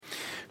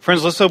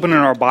Friends, let's open in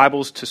our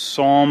Bibles to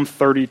Psalm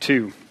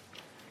 32.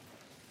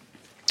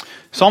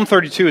 Psalm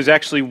 32 is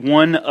actually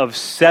one of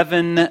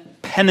 7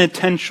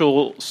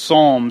 penitential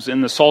psalms in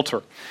the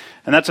Psalter.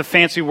 And that's a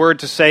fancy word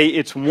to say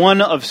it's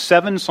one of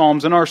 7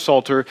 psalms in our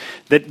Psalter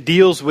that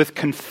deals with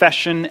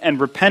confession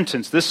and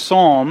repentance. This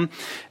psalm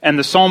and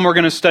the psalm we're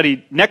going to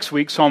study next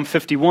week, Psalm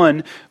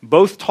 51,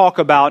 both talk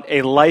about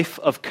a life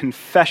of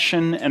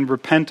confession and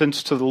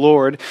repentance to the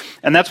Lord.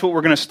 And that's what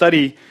we're going to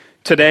study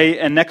today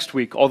and next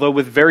week, although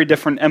with very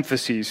different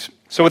emphases.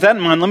 So with that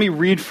in mind, let me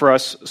read for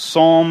us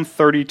Psalm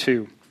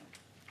 32.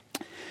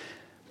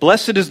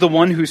 Blessed is the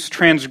one whose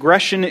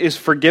transgression is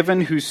forgiven,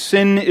 whose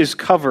sin is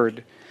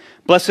covered.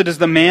 Blessed is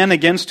the man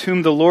against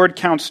whom the Lord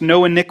counts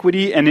no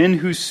iniquity, and in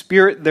whose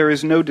spirit there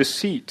is no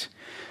deceit.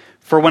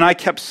 For when I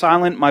kept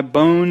silent, my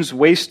bones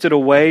wasted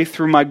away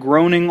through my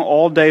groaning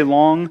all day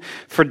long.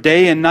 For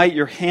day and night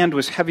your hand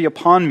was heavy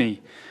upon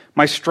me.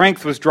 My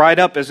strength was dried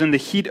up as in the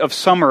heat of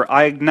summer.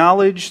 I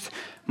acknowledged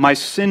my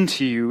sin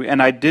to you,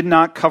 and I did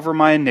not cover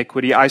my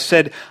iniquity. I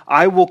said,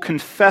 I will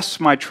confess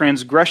my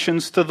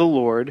transgressions to the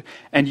Lord,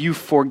 and you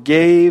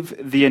forgave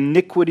the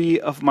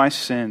iniquity of my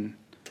sin.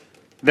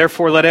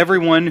 Therefore, let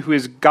everyone who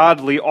is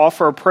godly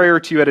offer a prayer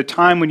to you at a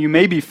time when you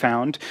may be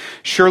found.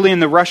 Surely in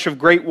the rush of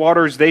great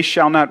waters they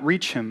shall not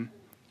reach him.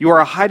 You are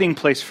a hiding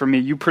place for me.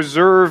 You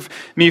preserve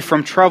me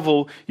from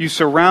trouble. You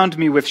surround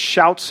me with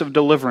shouts of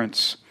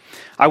deliverance.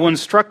 I will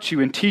instruct you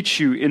and teach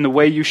you in the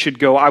way you should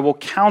go. I will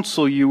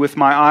counsel you with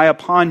my eye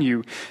upon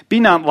you. Be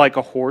not like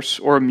a horse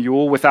or a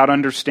mule without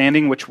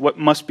understanding, which what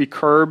must be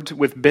curbed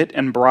with bit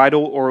and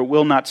bridle, or it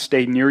will not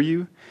stay near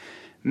you.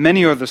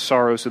 Many are the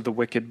sorrows of the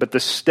wicked, but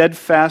the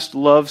steadfast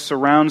love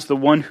surrounds the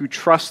one who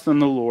trusts in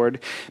the Lord.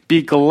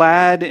 Be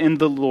glad in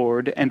the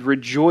Lord and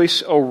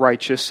rejoice, O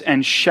righteous,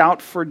 and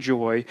shout for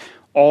joy,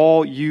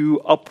 all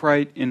you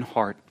upright in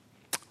heart.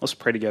 Let's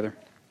pray together.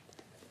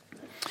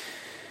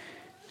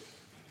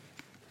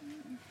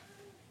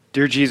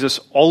 Dear Jesus,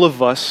 all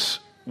of us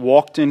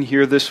walked in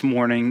here this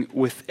morning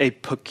with a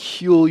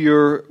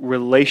peculiar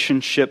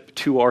relationship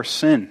to our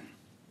sin.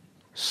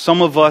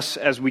 Some of us,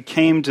 as we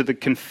came to the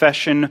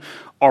confession,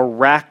 are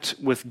racked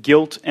with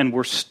guilt, and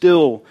we're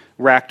still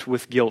racked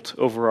with guilt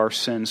over our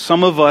sin.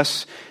 Some of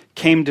us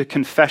came to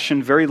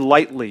confession very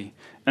lightly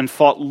and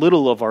thought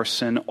little of our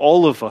sin.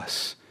 All of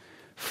us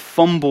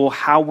fumble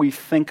how we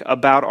think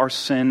about our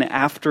sin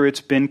after it's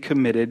been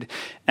committed.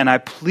 And I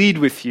plead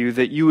with you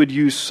that you would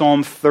use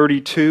Psalm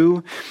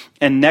 32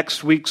 and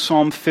next week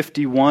Psalm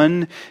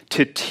 51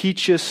 to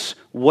teach us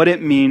what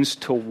it means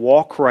to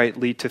walk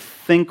rightly, to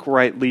think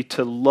rightly,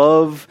 to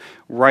love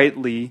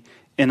rightly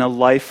in a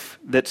life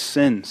that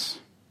sins.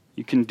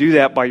 You can do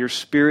that by your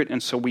Spirit,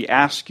 and so we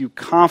ask you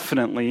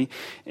confidently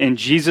in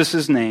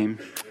Jesus' name,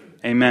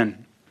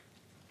 amen.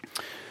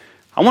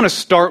 I want to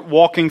start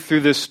walking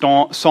through this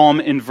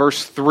psalm in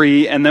verse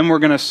 3, and then we're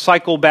going to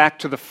cycle back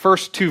to the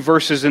first 2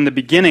 verses in the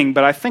beginning,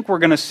 but I think we're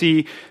going to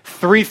see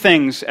 3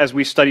 things as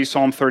we study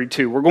Psalm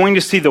 32. We're going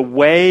to see the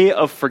way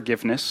of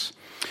forgiveness,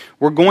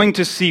 we're going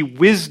to see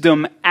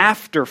wisdom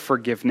after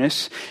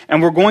forgiveness,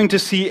 and we're going to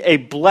see a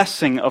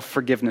blessing of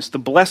forgiveness, the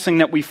blessing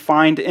that we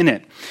find in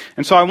it.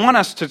 And so I want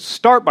us to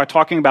start by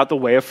talking about the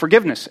way of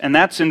forgiveness, and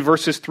that's in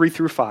verses 3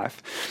 through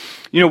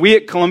 5. You know, we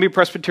at Columbia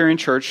Presbyterian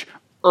Church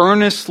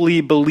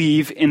earnestly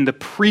believe in the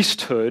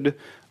priesthood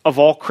of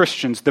all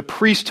Christians, the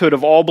priesthood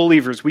of all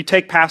believers. We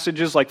take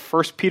passages like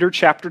 1 Peter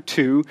chapter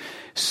 2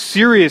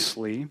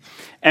 seriously,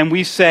 and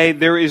we say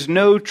there is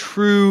no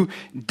true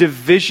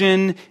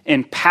division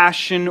in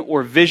passion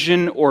or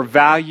vision or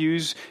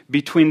values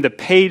between the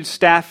paid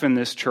staff in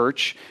this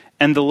church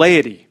and the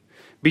laity,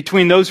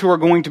 between those who are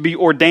going to be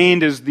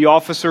ordained as the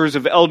officers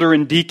of elder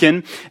and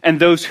deacon and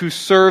those who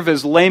serve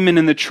as laymen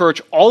in the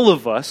church. All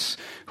of us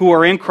who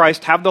are in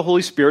Christ have the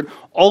Holy Spirit.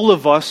 All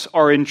of us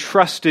are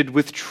entrusted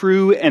with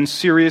true and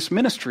serious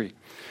ministry.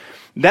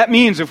 That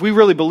means, if we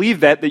really believe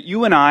that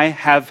you and I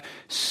have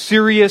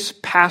serious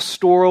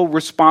pastoral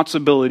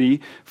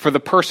responsibility for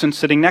the person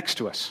sitting next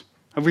to us.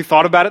 Have we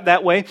thought about it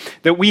that way?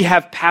 That we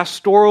have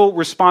pastoral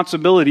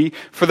responsibility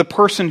for the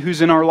person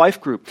who's in our life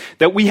group.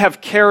 That we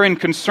have care and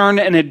concern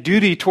and a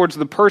duty towards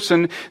the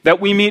person that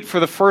we meet for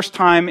the first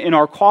time in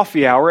our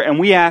coffee hour, and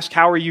we ask,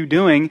 how are you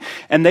doing?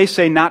 And they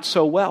say, not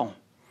so well.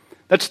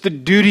 That's the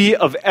duty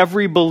of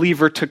every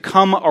believer, to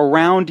come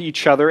around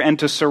each other and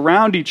to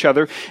surround each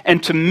other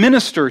and to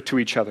minister to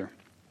each other.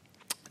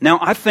 Now,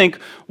 I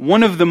think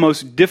one of the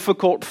most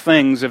difficult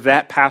things of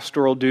that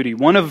pastoral duty,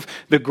 one of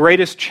the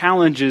greatest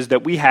challenges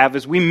that we have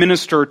as we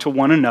minister to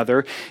one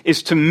another,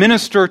 is to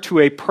minister to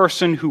a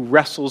person who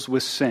wrestles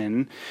with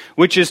sin,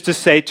 which is to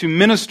say, to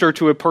minister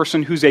to a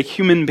person who's a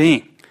human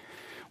being.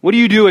 What do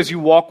you do as you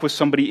walk with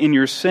somebody in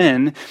your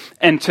sin?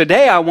 And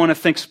today I want to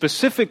think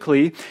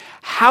specifically,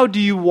 how do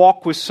you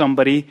walk with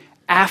somebody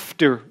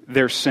after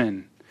their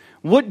sin?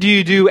 What do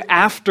you do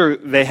after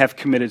they have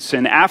committed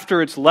sin?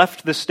 After it's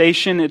left the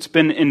station, it's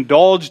been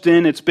indulged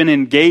in, it's been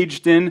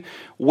engaged in,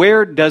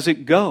 where does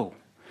it go?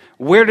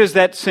 Where does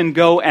that sin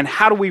go, and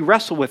how do we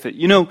wrestle with it?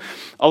 You know,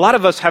 a lot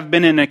of us have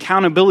been in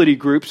accountability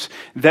groups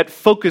that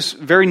focus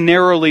very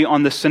narrowly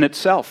on the sin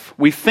itself.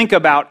 We think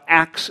about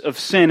acts of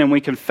sin and we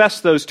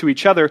confess those to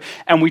each other,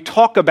 and we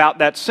talk about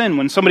that sin.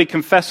 When somebody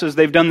confesses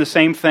they've done the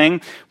same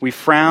thing, we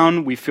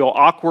frown, we feel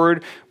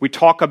awkward, we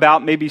talk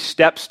about maybe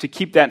steps to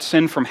keep that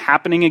sin from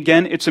happening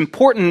again. It's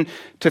important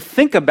to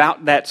think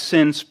about that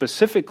sin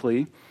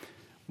specifically,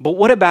 but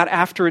what about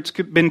after it's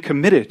been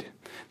committed?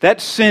 That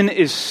sin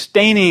is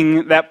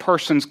staining that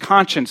person's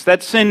conscience.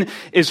 That sin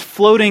is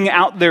floating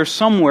out there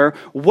somewhere.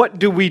 What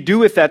do we do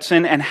with that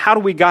sin, and how do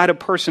we guide a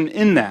person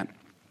in that?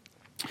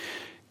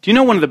 Do you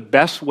know one of the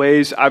best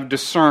ways I've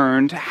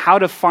discerned how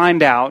to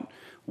find out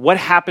what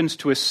happens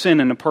to a sin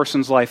in a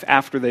person's life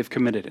after they've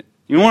committed it?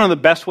 You know one of the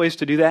best ways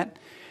to do that?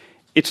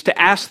 It's to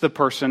ask the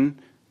person,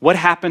 what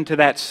happened to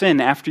that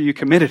sin after you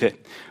committed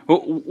it?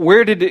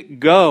 Where did it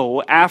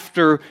go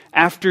after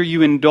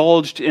you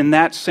indulged in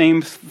that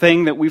same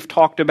thing that we've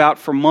talked about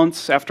for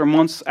months after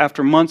months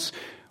after months?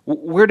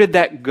 Where did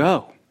that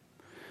go?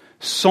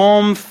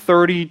 Psalm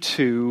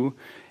 32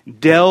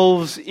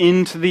 delves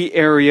into the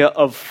area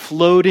of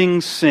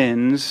floating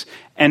sins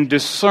and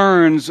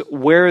discerns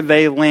where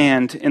they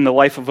land in the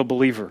life of a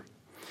believer.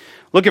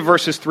 Look at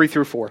verses 3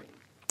 through 4.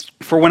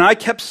 For when I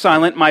kept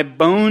silent, my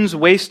bones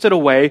wasted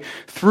away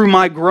through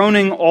my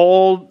groaning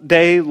all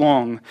day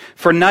long.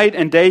 For night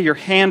and day your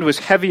hand was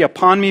heavy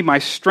upon me. My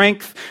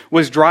strength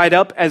was dried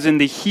up as in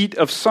the heat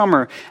of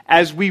summer.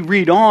 As we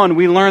read on,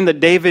 we learn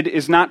that David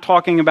is not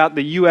talking about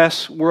the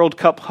U.S. World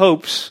Cup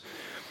hopes.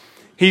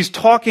 He's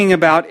talking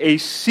about a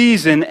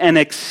season, an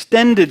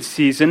extended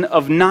season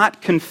of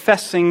not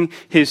confessing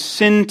his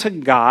sin to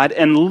God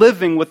and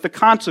living with the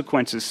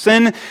consequences.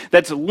 Sin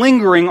that's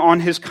lingering on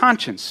his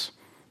conscience.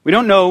 We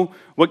don't know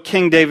what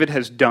King David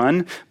has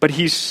done, but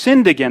he's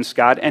sinned against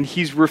God, and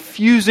he's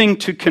refusing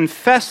to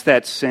confess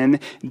that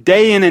sin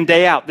day in and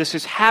day out. This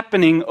is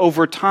happening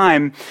over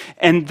time,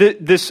 and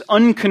this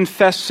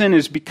unconfessed sin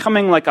is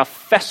becoming like a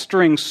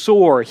festering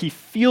sore. He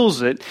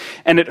feels it,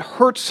 and it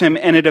hurts him,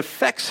 and it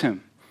affects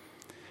him.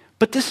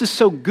 But this is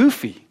so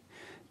goofy,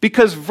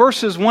 because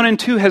verses 1 and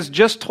 2 has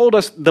just told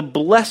us the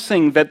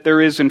blessing that there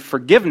is in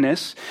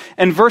forgiveness,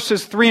 and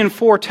verses 3 and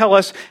 4 tell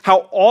us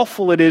how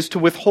awful it is to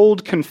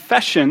withhold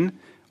confession.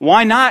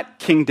 Why not,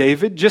 King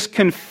David? Just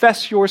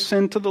confess your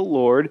sin to the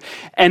Lord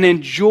and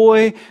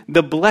enjoy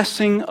the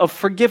blessing of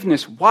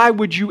forgiveness. Why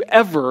would you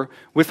ever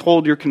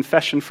withhold your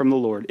confession from the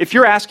Lord? If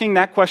you're asking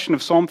that question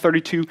of Psalm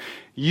 32,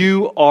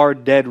 you are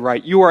dead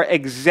right. You are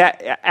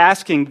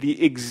asking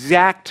the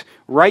exact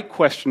right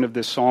question of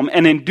this psalm,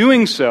 and in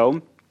doing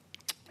so,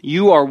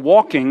 you are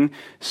walking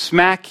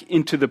smack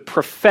into the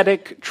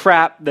prophetic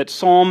trap that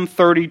Psalm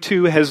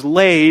 32 has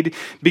laid,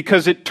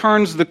 because it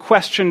turns the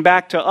question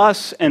back to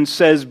us and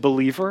says,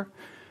 believer,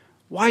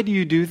 why do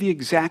you do the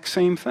exact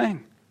same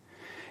thing?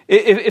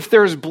 If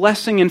there is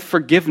blessing in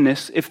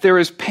forgiveness, if there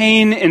is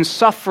pain and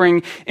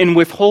suffering in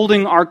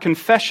withholding our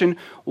confession,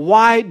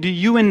 why do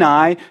you and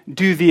I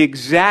do the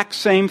exact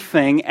same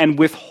thing and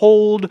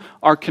withhold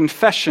our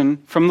confession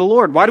from the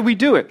Lord? Why do we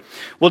do it?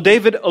 Well,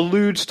 David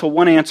alludes to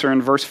one answer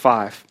in verse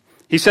 5.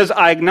 He says,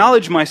 I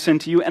acknowledge my sin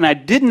to you, and I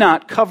did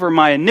not cover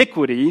my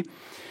iniquity,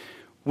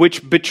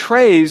 which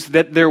betrays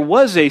that there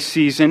was a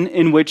season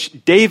in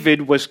which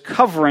David was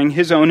covering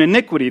his own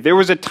iniquity. There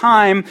was a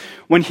time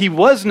when he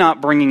was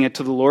not bringing it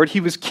to the Lord. He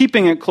was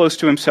keeping it close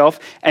to himself,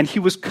 and he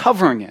was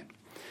covering it.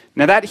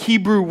 Now, that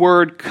Hebrew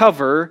word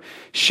cover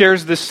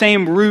shares the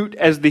same root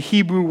as the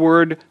Hebrew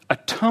word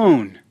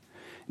atone.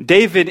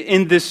 David,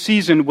 in this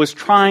season, was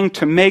trying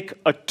to make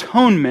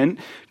atonement,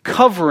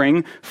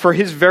 covering for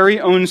his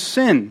very own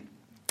sin.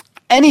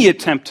 Any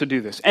attempt to do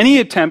this, any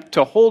attempt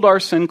to hold our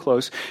sin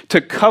close, to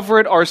cover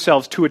it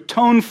ourselves, to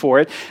atone for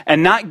it,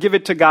 and not give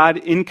it to God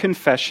in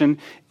confession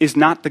is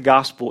not the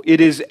gospel. It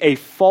is a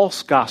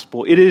false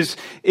gospel. It is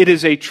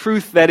a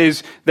truth that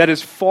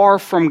is far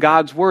from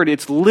God's word.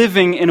 It's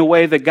living in a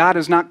way that God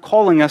is not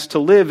calling us to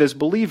live as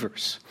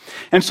believers.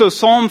 And so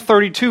Psalm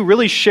 32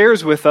 really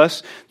shares with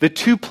us the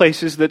two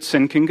places that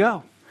sin can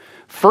go.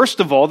 First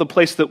of all, the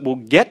place that we'll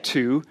get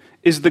to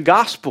is the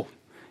gospel.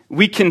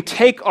 We can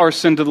take our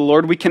sin to the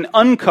Lord, we can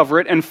uncover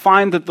it and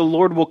find that the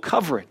Lord will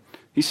cover it.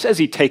 He says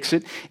he takes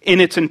it in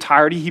its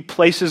entirety, he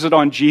places it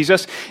on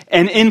Jesus,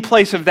 and in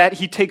place of that,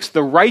 he takes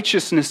the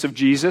righteousness of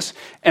Jesus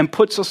and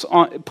put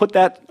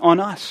that on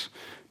us.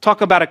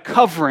 Talk about a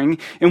covering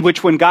in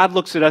which when God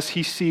looks at us,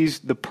 he sees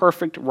the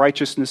perfect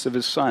righteousness of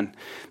his Son.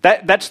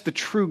 That's the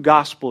true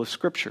gospel of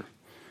Scripture.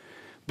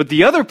 But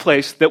the other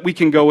place that we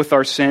can go with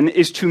our sin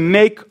is to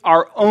make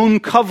our own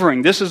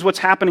covering. This is what's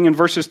happening in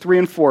verses 3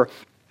 and 4.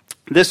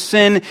 This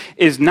sin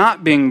is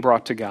not being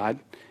brought to God.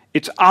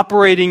 It's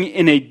operating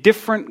in a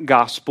different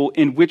gospel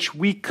in which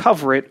we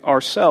cover it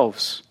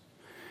ourselves.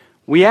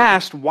 We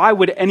asked, why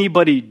would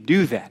anybody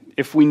do that?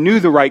 If we knew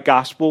the right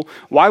gospel,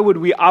 why would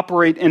we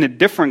operate in a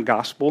different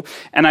gospel?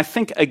 And I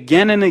think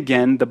again and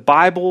again, the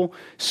Bible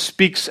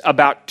speaks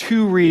about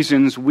two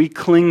reasons we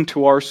cling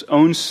to our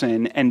own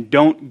sin and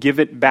don't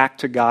give it back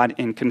to God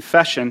in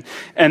confession.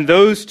 And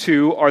those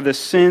two are the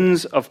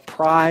sins of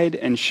pride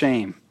and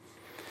shame.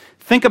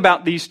 Think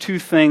about these two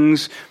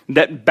things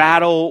that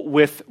battle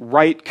with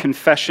right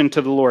confession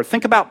to the Lord.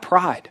 Think about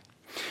pride.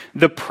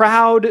 The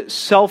proud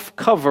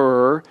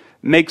self-coverer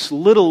makes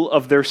little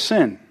of their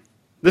sin.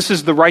 This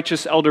is the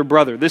righteous elder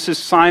brother. This is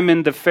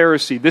Simon the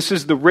Pharisee. This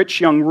is the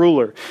rich young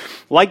ruler.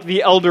 Like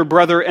the elder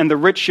brother and the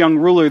rich young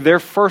ruler, their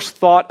first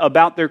thought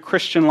about their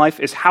Christian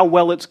life is how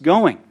well it's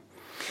going.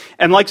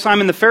 And like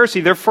Simon the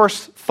Pharisee, their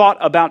first thought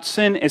about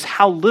sin is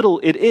how little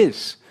it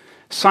is.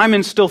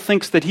 Simon still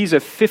thinks that he's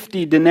a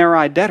 50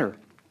 denarii debtor.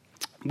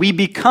 We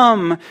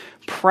become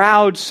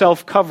proud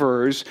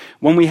self-coverers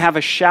when we have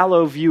a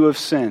shallow view of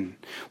sin,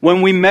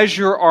 when we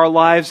measure our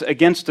lives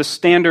against a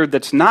standard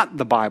that's not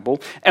the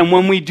Bible, and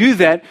when we do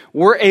that,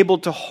 we're able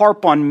to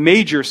harp on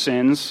major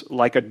sins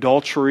like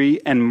adultery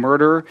and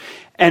murder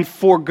and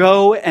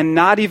forego and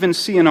not even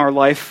see in our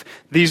life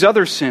these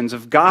other sins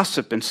of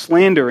gossip and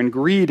slander and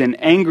greed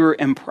and anger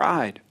and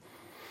pride.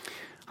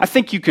 I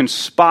think you can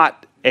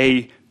spot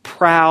a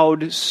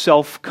proud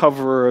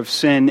self-coverer of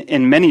sin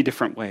in many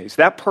different ways.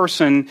 That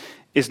person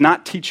is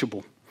not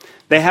teachable.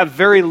 They have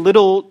very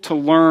little to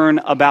learn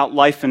about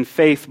life and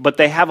faith, but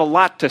they have a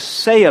lot to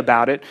say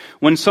about it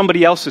when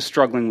somebody else is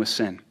struggling with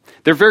sin.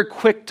 They're very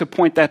quick to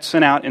point that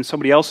sin out in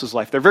somebody else's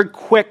life. They're very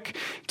quick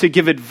to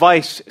give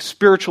advice,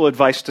 spiritual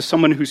advice, to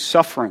someone who's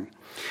suffering.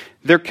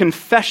 Their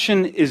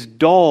confession is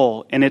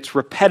dull and it's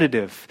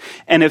repetitive.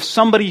 And if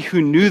somebody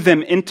who knew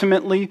them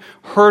intimately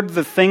heard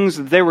the things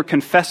that they were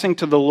confessing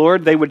to the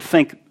Lord, they would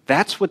think,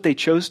 that's what they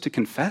chose to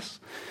confess?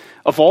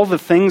 Of all the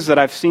things that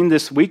I've seen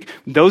this week,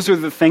 those are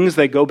the things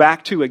they go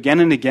back to again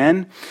and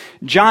again.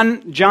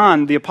 John,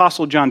 the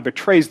Apostle John,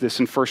 betrays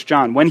this in 1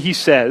 John when he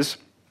says,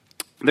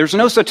 there's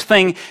no such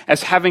thing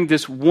as having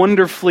this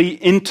wonderfully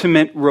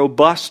intimate,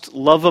 robust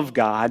love of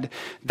God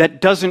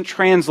that doesn't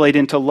translate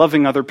into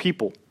loving other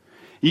people.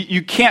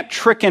 You can't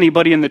trick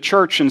anybody in the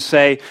church and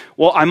say,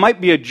 well, I might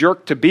be a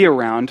jerk to be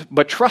around,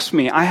 but trust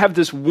me, I have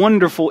this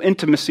wonderful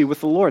intimacy with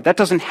the Lord. That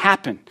doesn't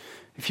happen.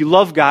 If you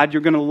love God,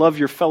 you're going to love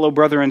your fellow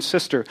brother and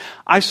sister.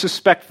 I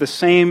suspect the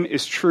same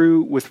is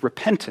true with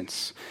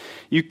repentance.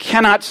 You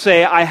cannot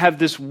say, I have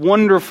this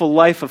wonderful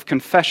life of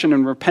confession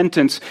and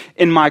repentance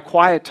in my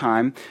quiet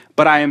time,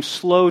 but I am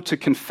slow to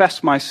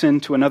confess my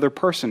sin to another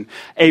person.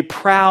 A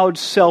proud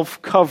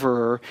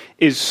self-coverer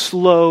is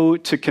slow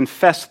to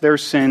confess their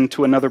sin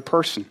to another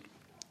person.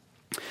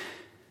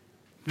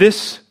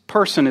 This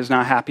person is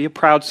not happy. A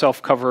proud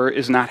self-coverer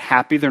is not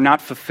happy. They're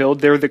not fulfilled.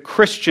 They're the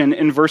Christian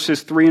in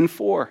verses 3 and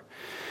 4.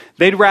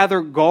 They'd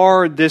rather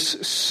guard this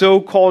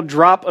so-called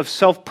drop of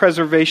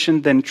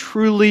self-preservation than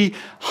truly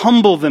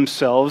humble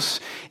themselves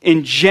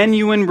in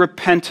genuine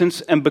repentance,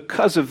 and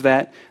because of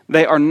that,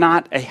 they are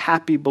not a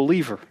happy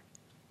believer.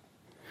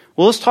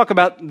 Well, let's talk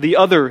about the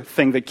other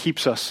thing that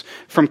keeps us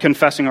from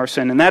confessing our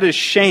sin, and that is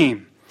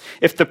shame.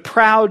 If the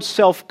proud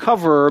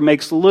self-coverer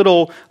makes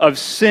little of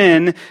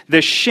sin,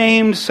 the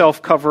shamed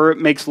self-coverer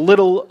makes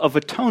little of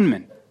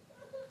atonement.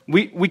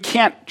 We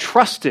can't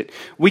trust it.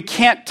 We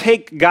can't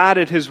take God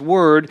at His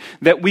word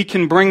that we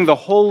can bring the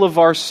whole of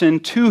our sin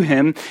to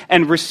Him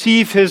and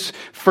receive His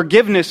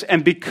forgiveness,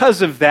 and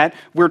because of that,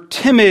 we're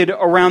timid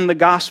around the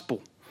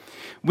gospel.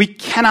 We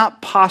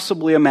cannot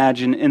possibly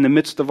imagine in the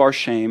midst of our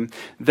shame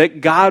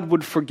that God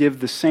would forgive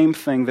the same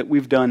thing that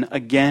we've done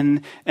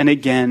again and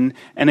again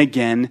and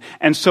again.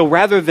 And so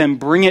rather than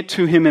bring it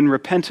to Him in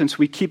repentance,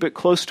 we keep it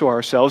close to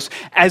ourselves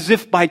as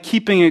if by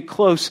keeping it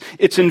close,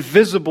 it's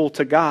invisible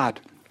to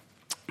God.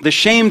 The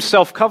shamed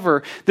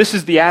self-cover, this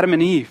is the Adam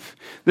and Eve.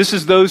 This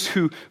is those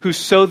who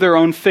sow their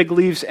own fig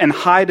leaves and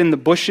hide in the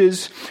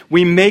bushes.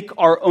 We make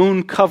our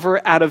own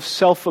cover out of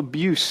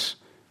self-abuse.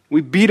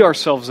 We beat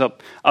ourselves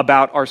up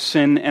about our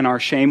sin and our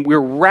shame. We're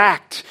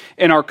racked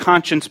in our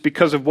conscience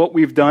because of what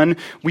we've done.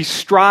 We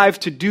strive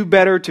to do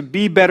better, to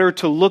be better,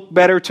 to look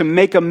better, to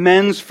make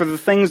amends for the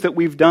things that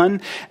we've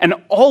done. And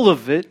all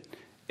of it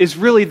is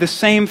really the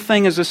same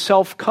thing as a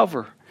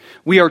self-cover.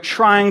 We are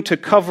trying to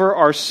cover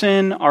our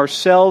sin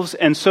ourselves,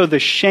 and so the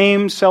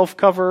shame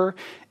self-cover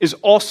is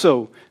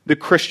also the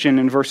Christian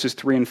in verses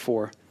 3 and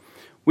 4.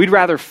 We'd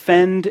rather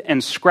fend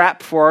and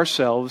scrap for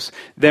ourselves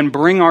than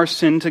bring our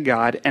sin to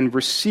God and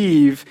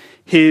receive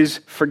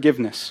His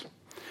forgiveness.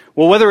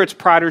 Well, whether it's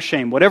pride or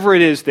shame, whatever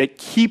it is that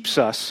keeps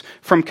us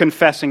from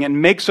confessing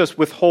and makes us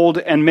withhold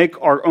and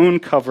make our own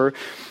cover,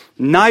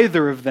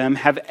 neither of them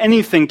have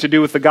anything to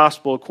do with the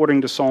gospel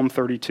according to Psalm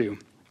 32.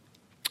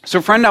 So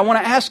friend, I want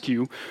to ask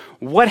you,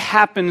 what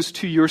happens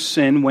to your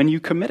sin when you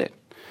commit it?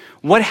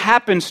 What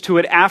happens to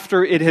it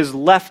after it has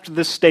left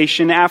the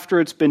station, after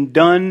it's been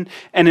done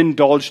and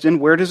indulged in?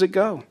 Where does it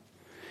go?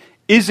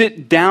 Is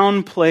it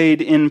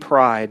downplayed in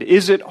pride?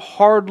 Is it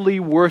hardly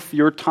worth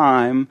your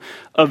time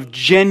of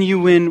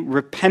genuine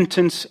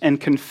repentance and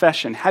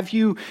confession? Have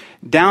you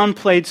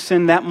downplayed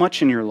sin that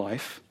much in your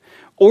life?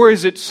 Or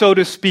is it, so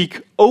to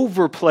speak,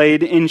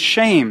 overplayed in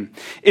shame?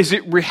 Is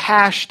it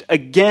rehashed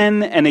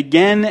again and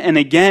again and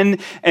again?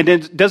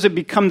 And does it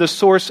become the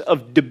source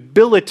of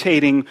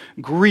debilitating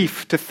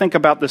grief to think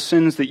about the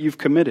sins that you've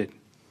committed?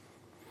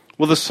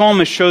 Well, the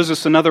psalmist shows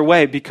us another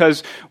way,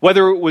 because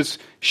whether it was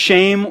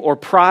shame or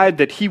pride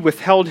that he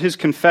withheld his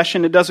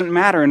confession, it doesn't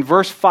matter. In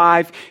verse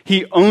 5,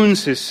 he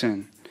owns his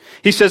sin.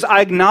 He says,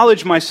 I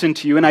acknowledge my sin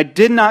to you, and I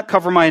did not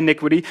cover my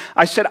iniquity.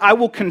 I said, I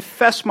will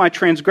confess my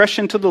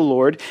transgression to the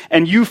Lord,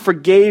 and you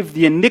forgave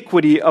the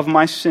iniquity of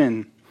my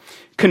sin.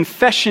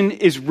 Confession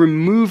is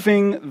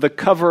removing the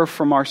cover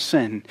from our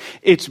sin.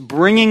 It's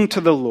bringing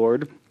to the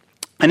Lord,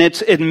 and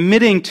it's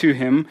admitting to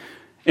him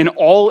in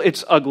all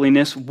its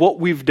ugliness what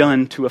we've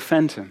done to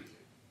offend him.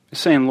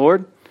 It's saying,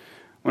 Lord,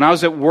 when I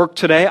was at work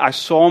today, I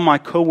saw my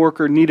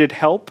coworker needed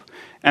help,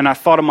 and I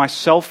thought of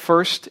myself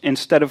first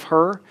instead of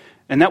her,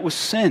 and that was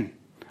sin.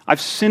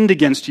 I've sinned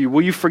against you.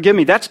 Will you forgive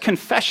me? That's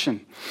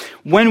confession.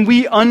 When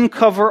we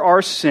uncover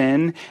our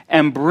sin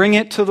and bring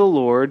it to the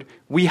Lord,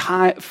 we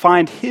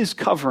find his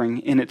covering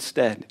in its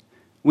stead.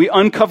 We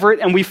uncover it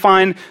and we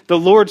find the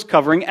Lord's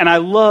covering. And I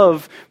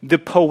love the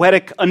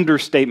poetic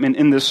understatement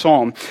in this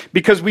psalm,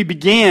 because we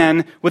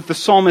began with the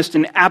psalmist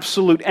in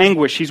absolute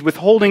anguish. He's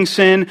withholding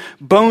sin,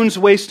 bones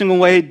wasting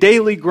away,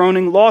 daily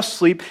groaning, lost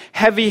sleep,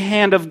 heavy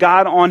hand of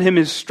God on him.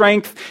 His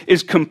strength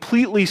is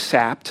completely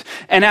sapped.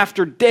 And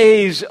after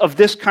days of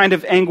this kind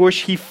of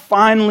anguish, he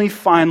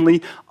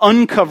finally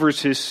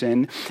uncovers his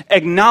sin,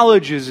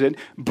 acknowledges it,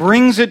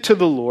 brings it to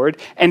the Lord,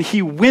 and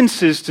he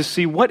winces to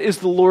see, what is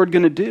the Lord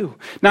going to do?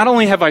 Not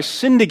only have I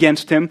sinned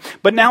against him,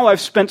 but now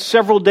I've spent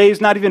several days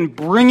not even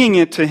bringing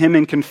it to him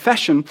in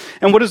confession.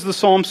 And what does the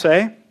psalm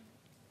say?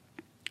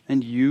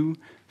 And you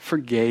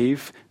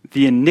forgave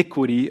the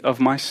iniquity of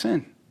my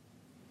sin.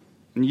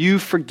 And you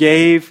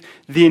forgave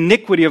the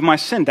iniquity of my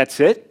sin. That's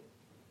it.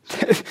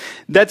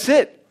 That's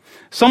it.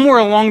 Somewhere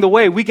along the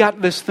way, we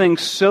got this thing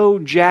so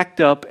jacked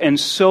up and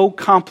so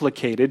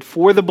complicated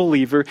for the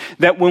believer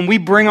that when we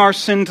bring our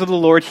sin to the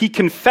Lord, he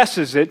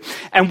confesses it,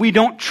 and we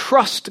don't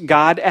trust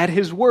God at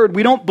his word.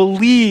 We don't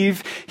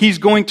believe he's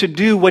going to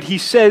do what he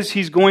says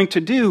he's going to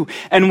do.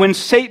 And when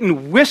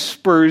Satan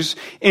whispers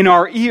in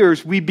our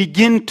ears, we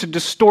begin to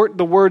distort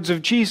the words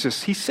of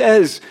Jesus. He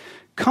says,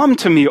 come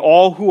to me,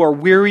 all who are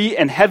weary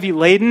and heavy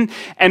laden.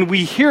 And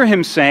we hear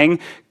him saying,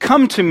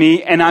 come to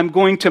me, and I'm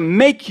going to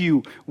make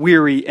you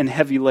weary and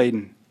heavy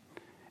laden.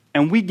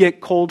 And we get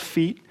cold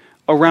feet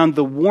around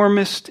the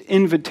warmest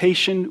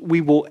invitation we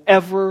will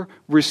ever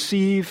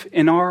receive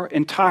in our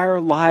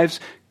entire lives.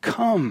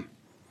 Come,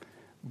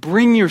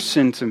 bring your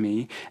sin to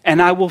me,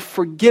 and I will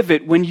forgive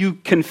it. When you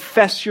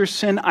confess your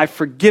sin, I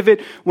forgive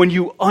it. When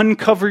you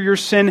uncover your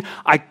sin,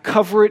 I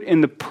cover it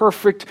in the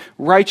perfect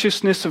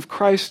righteousness of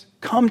Christ.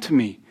 Come to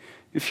me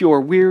if you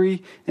are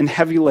weary and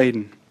heavy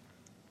laden.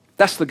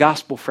 That's the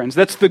gospel, friends.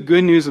 That's the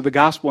good news of the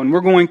gospel. And we're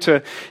going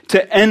to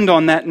end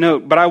on that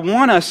note. But I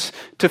want us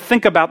to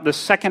think about the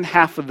second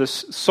half of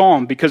this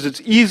psalm, because it's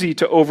easy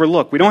to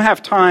overlook. We don't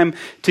have time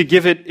to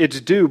give it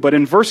its due. But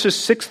in verses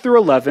 6 through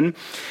 11,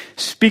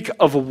 speak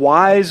of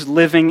wise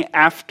living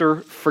after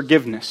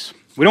forgiveness.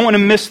 We don't want to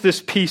miss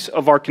this piece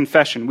of our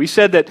confession. We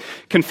said that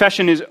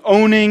confession is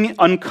owning,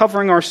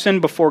 uncovering our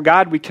sin before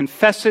God. We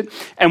confess it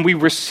and we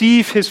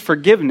receive his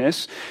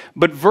forgiveness.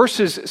 But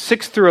verses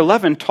 6 through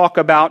 11 talk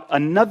about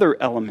another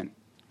element.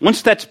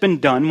 Once that's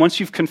been done, once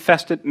you've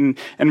confessed it and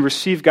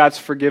received God's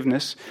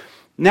forgiveness,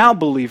 now,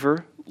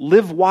 believer,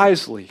 live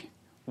wisely.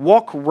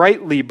 Walk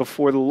rightly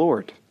before the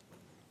Lord.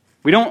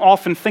 We don't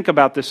often think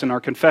about this in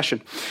our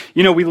confession.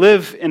 You know, we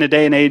live in a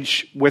day and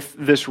age with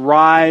this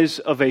rise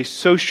of a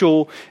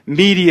social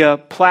media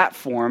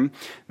platform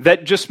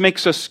that just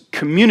makes us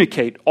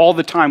communicate all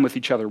the time with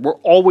each other. We're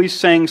always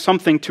saying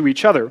something to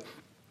each other.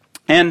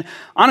 And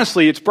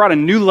honestly, it's brought a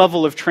new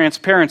level of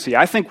transparency.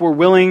 I think we're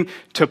willing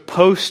to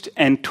post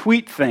and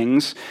tweet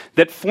things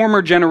that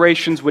former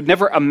generations would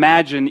never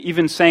imagine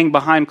even saying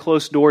behind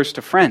closed doors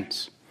to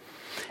friends.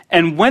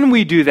 And when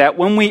we do that,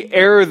 when we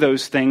air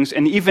those things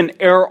and even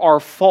air our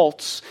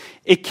faults,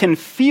 it can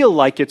feel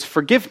like it's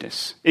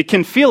forgiveness. It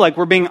can feel like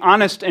we're being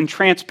honest and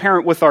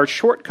transparent with our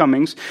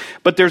shortcomings,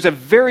 but there's a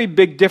very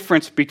big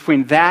difference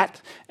between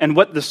that and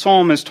what the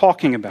psalm is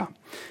talking about.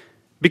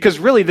 Because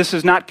really, this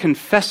is not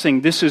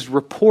confessing, this is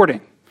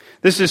reporting.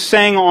 This is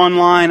saying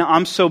online,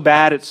 I'm so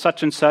bad at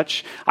such and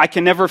such. I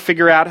can never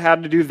figure out how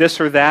to do this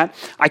or that.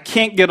 I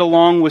can't get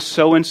along with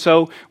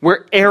so-and-so.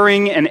 We're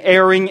airing and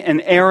airing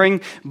and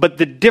airing. But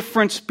the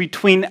difference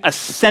between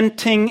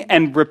assenting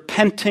and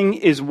repenting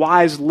is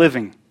wise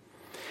living.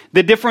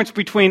 The difference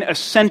between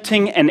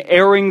assenting and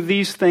airing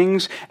these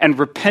things and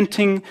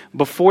repenting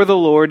before the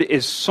Lord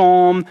is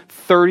Psalm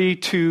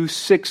 32,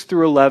 6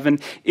 through 11.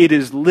 It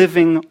is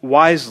living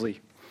wisely.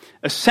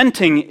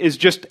 Assenting is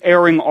just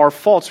airing our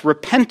faults.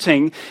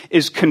 Repenting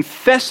is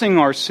confessing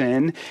our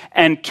sin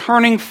and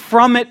turning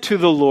from it to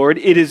the Lord.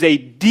 It is a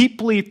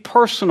deeply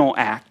personal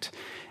act,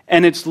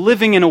 and it's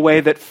living in a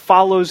way that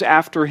follows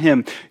after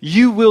him.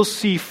 You will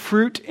see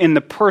fruit in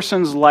the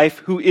person's life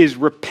who is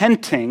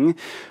repenting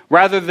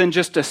rather than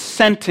just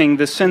assenting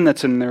the sin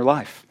that's in their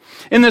life.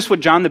 Isn't this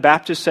what John the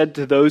Baptist said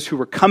to those who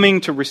were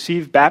coming to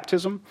receive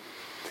baptism?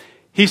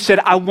 He said,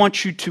 I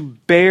want you to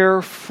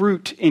bear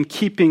fruit in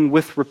keeping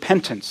with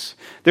repentance.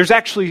 There's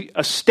actually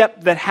a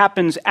step that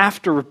happens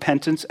after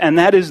repentance, and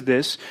that is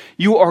this.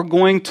 You are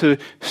going to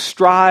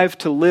strive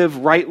to live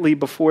rightly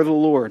before the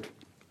Lord.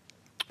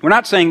 We're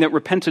not saying that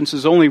repentance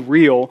is only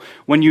real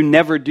when you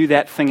never do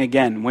that thing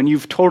again, when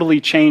you've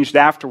totally changed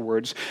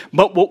afterwards.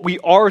 But what we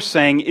are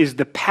saying is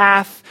the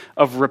path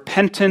of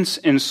repentance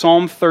in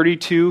Psalm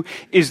 32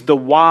 is the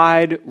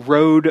wide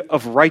road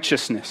of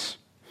righteousness.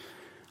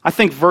 I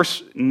think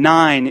verse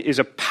 9 is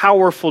a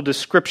powerful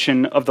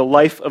description of the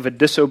life of a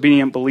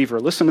disobedient believer.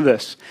 Listen to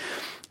this.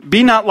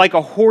 Be not like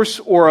a horse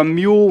or a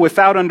mule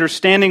without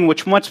understanding,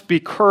 which must be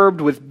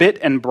curbed with bit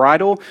and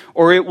bridle,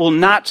 or it will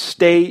not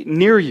stay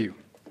near you.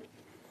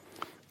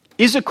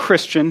 Is a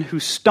Christian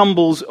who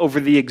stumbles over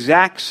the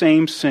exact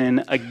same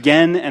sin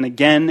again and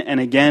again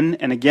and again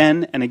and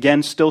again and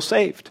again still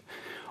saved?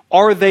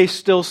 Are they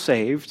still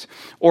saved,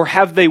 or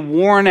have they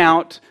worn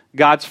out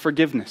God's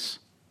forgiveness?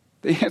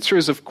 The answer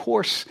is, of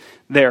course,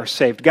 they are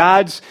saved.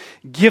 God's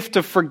gift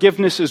of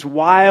forgiveness is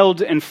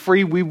wild and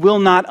free. We will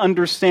not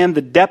understand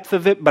the depth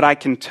of it, but I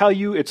can tell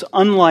you it's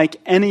unlike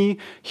any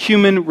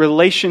human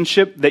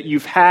relationship that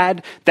you've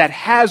had that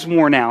has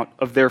worn out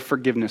of their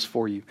forgiveness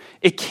for you.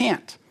 It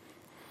can't.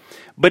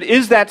 But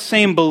is that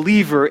same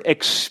believer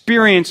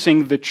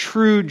experiencing the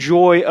true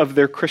joy of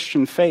their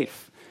Christian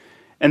faith?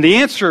 And the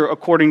answer,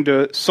 according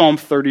to Psalm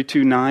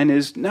 32:9,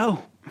 is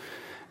no.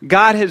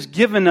 God has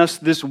given us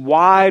this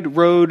wide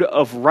road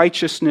of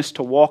righteousness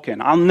to walk in.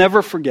 I'll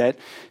never forget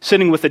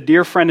sitting with a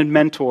dear friend and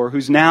mentor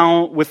who's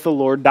now with the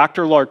Lord,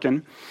 Dr.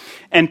 Larkin,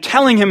 and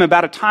telling him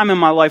about a time in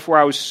my life where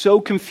I was so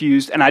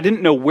confused and I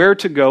didn't know where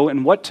to go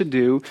and what to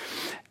do.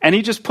 And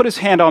he just put his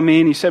hand on me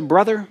and he said,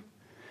 brother,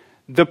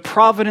 the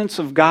providence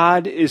of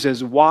God is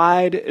as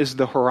wide as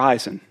the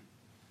horizon.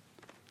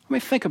 Let me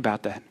think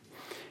about that.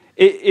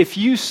 If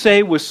you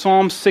say with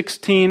Psalm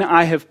 16,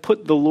 I have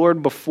put the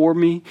Lord before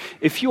me,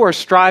 if you are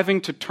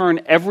striving to turn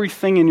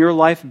everything in your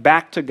life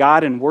back to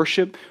God in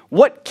worship,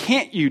 what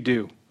can't you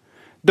do?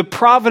 The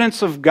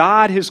providence of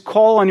God, his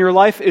call on your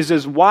life is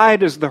as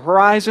wide as the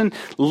horizon.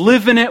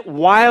 Live in it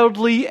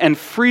wildly and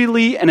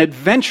freely and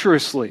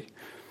adventurously.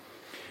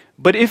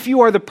 But if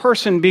you are the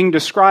person being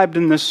described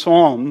in this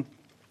psalm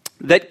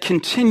that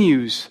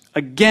continues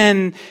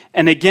again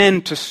and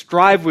again to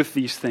strive with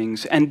these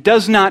things and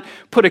does not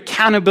put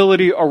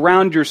accountability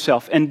around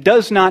yourself and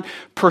does not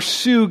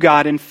pursue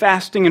God in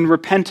fasting and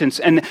repentance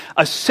and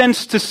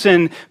assents to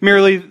sin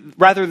merely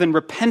rather than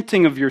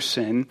repenting of your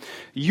sin,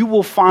 you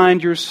will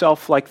find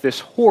yourself like this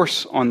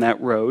horse on that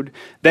road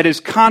that is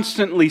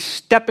constantly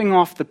stepping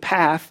off the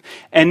path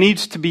and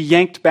needs to be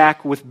yanked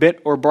back with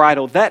bit or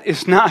bridle. That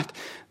is not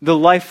the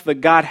life that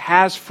God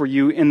has for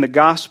you in the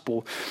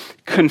gospel.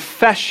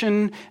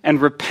 Confession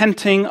and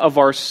repenting of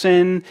our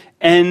sin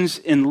ends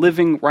in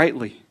living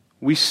rightly.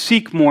 We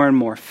seek more and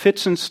more,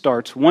 fits and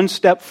starts, one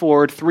step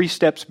forward, 3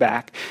 steps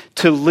back,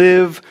 to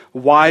live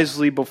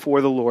wisely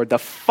before the Lord. The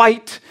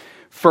fight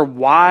for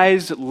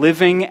wise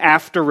living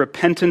after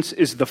repentance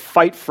is the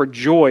fight for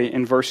joy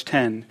in verse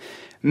 10.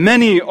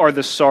 Many are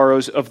the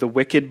sorrows of the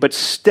wicked, but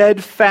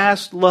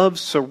steadfast love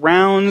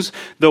surrounds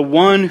the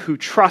one who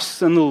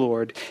trusts in the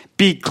Lord.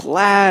 Be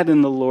glad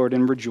in the Lord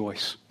and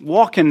rejoice.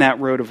 Walk in that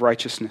road of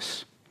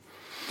righteousness.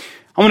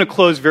 I want to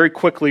close very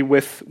quickly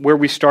with where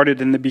we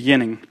started in the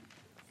beginning.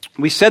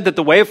 We said that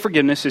the way of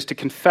forgiveness is to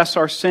confess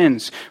our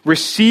sins,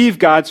 receive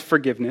God's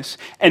forgiveness,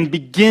 and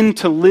begin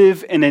to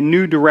live in a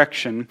new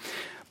direction.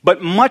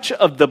 But much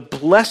of the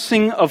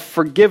blessing of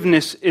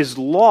forgiveness is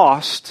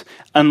lost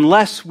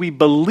unless we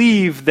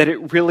believe that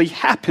it really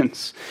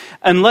happens,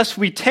 unless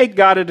we take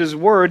God at his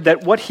word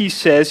that what he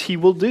says he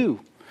will do.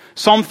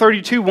 Psalm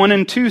 32, 1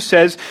 and 2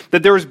 says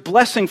that there is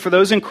blessing for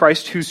those in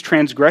Christ whose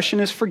transgression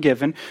is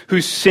forgiven,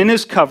 whose sin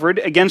is covered,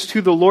 against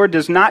who the Lord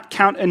does not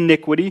count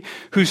iniquity,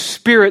 whose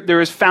spirit there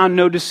is found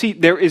no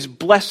deceit. There is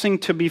blessing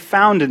to be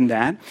found in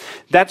that.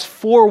 That's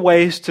 4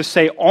 ways to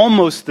say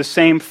almost the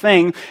same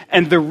thing.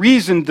 And the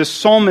reason the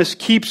psalmist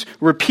keeps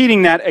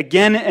repeating that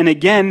again and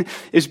again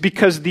is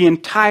because the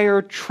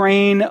entire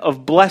train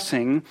of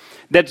blessing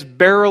that's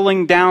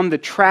barreling down the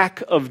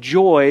track of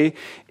joy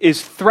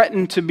is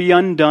threatened to be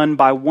undone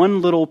by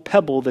one little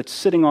pebble that's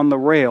sitting on the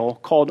rail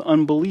called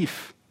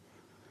unbelief.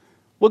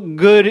 What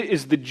good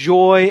is the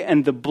joy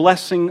and the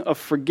blessing of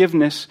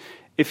forgiveness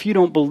if you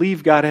don't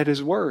believe God at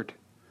his word?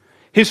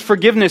 His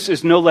forgiveness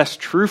is no less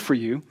true for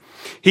you.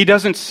 He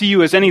doesn't see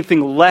you as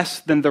anything less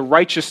than the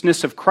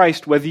righteousness of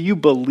Christ, whether you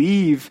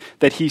believe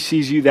that he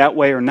sees you that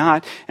way or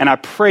not. And I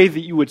pray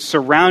that you would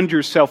surround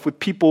yourself with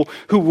people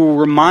who will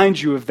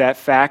remind you of that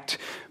fact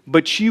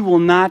but you will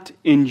not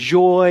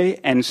enjoy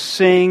and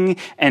sing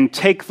and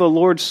take the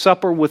Lord's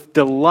Supper with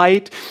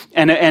delight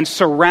and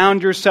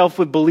surround yourself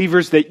with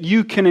believers that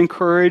you can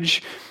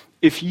encourage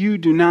if you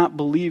do not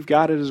believe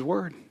God at His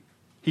Word.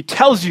 He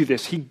tells you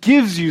this. He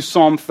gives you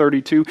Psalm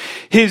 32.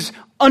 His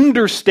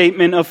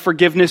understatement of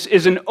forgiveness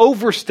is an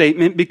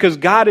overstatement because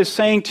God is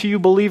saying to you,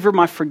 believer,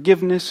 my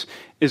forgiveness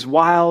is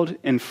wild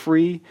and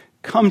free.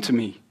 Come to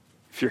me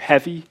if you're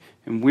heavy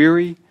and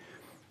weary,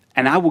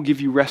 and I will give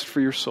you rest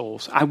for your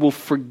souls. I will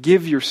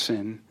forgive your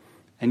sin,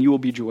 and you will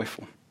be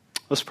joyful.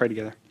 Let's pray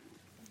together.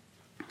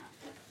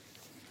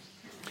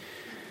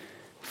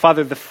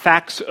 Father, the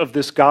facts of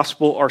this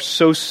gospel are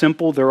so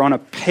simple. They're on a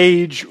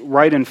page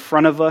right in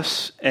front of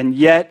us, and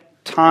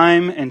yet,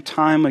 time and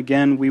time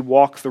again, we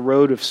walk the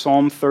road of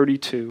Psalm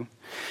 32,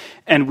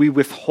 and we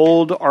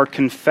withhold our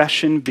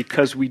confession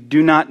because we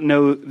do not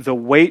know the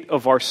weight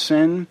of our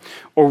sin,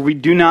 or we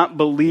do not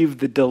believe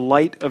the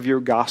delight of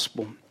your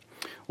gospel.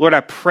 Lord,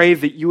 I pray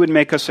that you would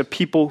make us a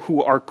people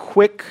who are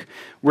quick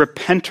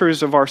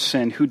repenters of our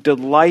sin, who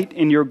delight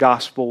in your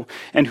gospel,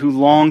 and who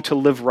long to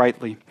live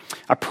rightly.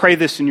 I pray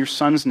this in your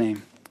Son's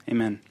name.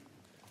 Amen.